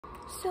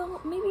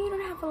So maybe you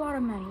don't have a lot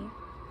of money,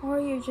 or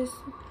you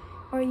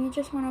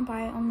just want to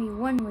buy only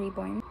one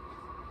Reborn.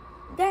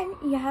 Then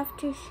you have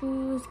to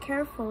choose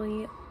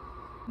carefully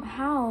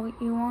how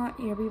you want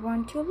your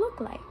Reborn to look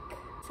like.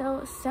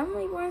 So some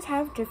Reborns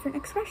have different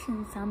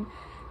expressions. Some,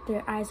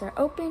 their eyes are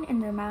open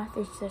and their mouth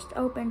is just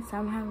open.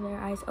 Some have their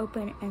eyes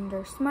open and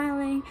they're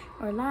smiling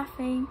or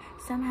laughing.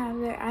 Some have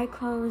their eye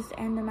closed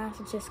and the mouth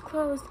is just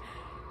closed.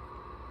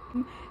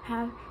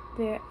 Have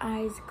their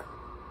eyes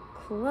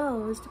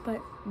closed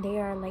but they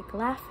are like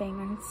laughing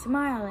and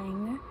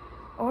smiling,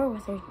 or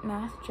with their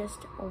mouth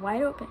just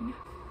wide open.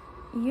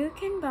 You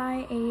can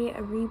buy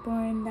a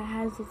Reborn that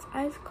has its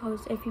eyes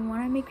closed if you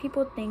want to make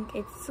people think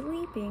it's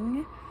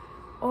sleeping,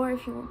 or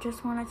if you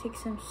just want to take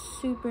some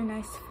super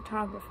nice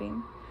photography.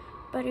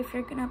 But if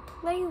you're gonna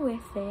play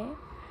with it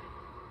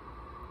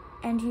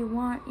and you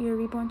want your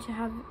Reborn to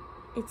have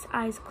its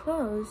eyes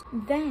closed,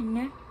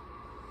 then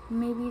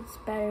maybe it's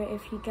better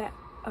if you get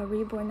a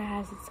Reborn that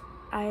has its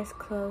eyes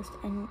closed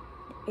and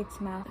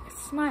its mouth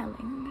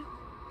smiling,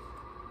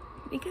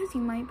 because you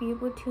might be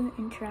able to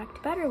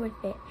interact better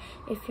with it.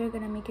 If you're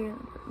gonna make your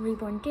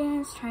Reborn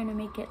dance, trying to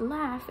make it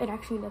laugh, it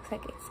actually looks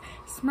like it's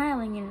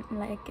smiling and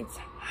like it's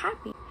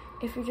happy.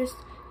 If you're just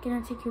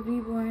gonna take your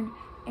Reborn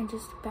and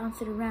just bounce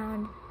it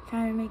around,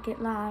 trying to make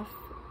it laugh,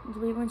 the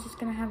Reborn's just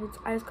gonna have its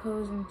eyes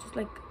closed and just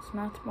like its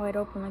mouth wide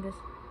open like this.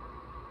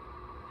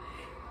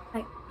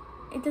 Like,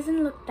 it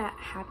doesn't look that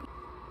happy.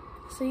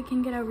 So you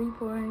can get a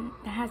Reborn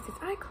that has its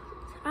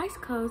eyes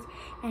closed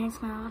and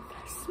its mouth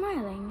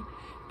smiling.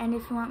 And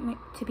if you want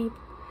people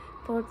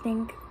to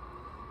think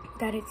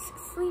that it's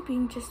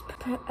sleeping, just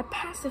put a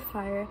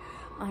pacifier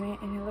on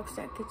it and it looks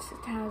like it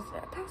has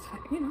a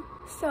pacifier, you know.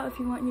 So if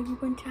you want your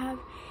Reborn to have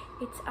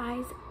its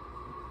eyes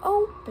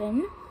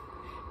open,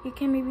 you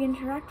can maybe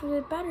interact with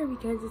it better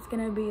because it's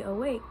gonna be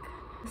awake.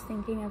 I was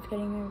thinking of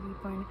getting a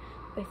Reborn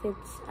with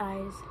its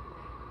eyes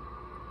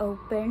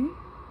open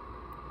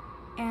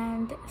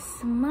and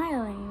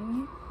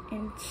smiling,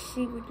 and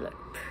she would look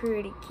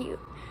pretty cute.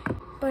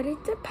 But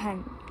it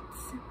depends.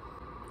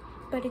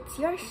 But it's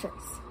your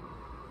choice.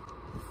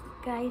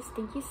 Guys,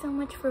 thank you so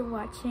much for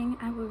watching.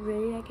 I would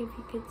really like if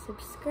you could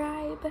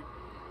subscribe.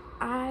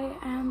 I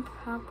am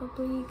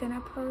probably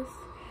gonna post,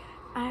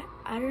 I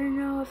don't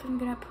know if I'm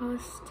gonna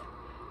post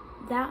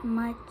that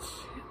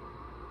much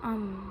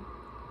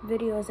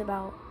videos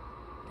about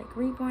like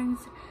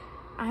Reborns.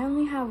 I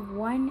only have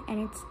one and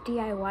it's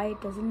DIY.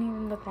 It doesn't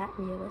even look that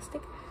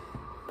realistic.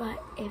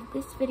 But if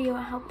this video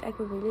helped, I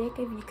would really like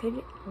if you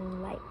could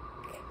like.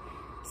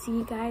 See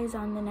you guys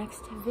on the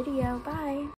next video. Bye.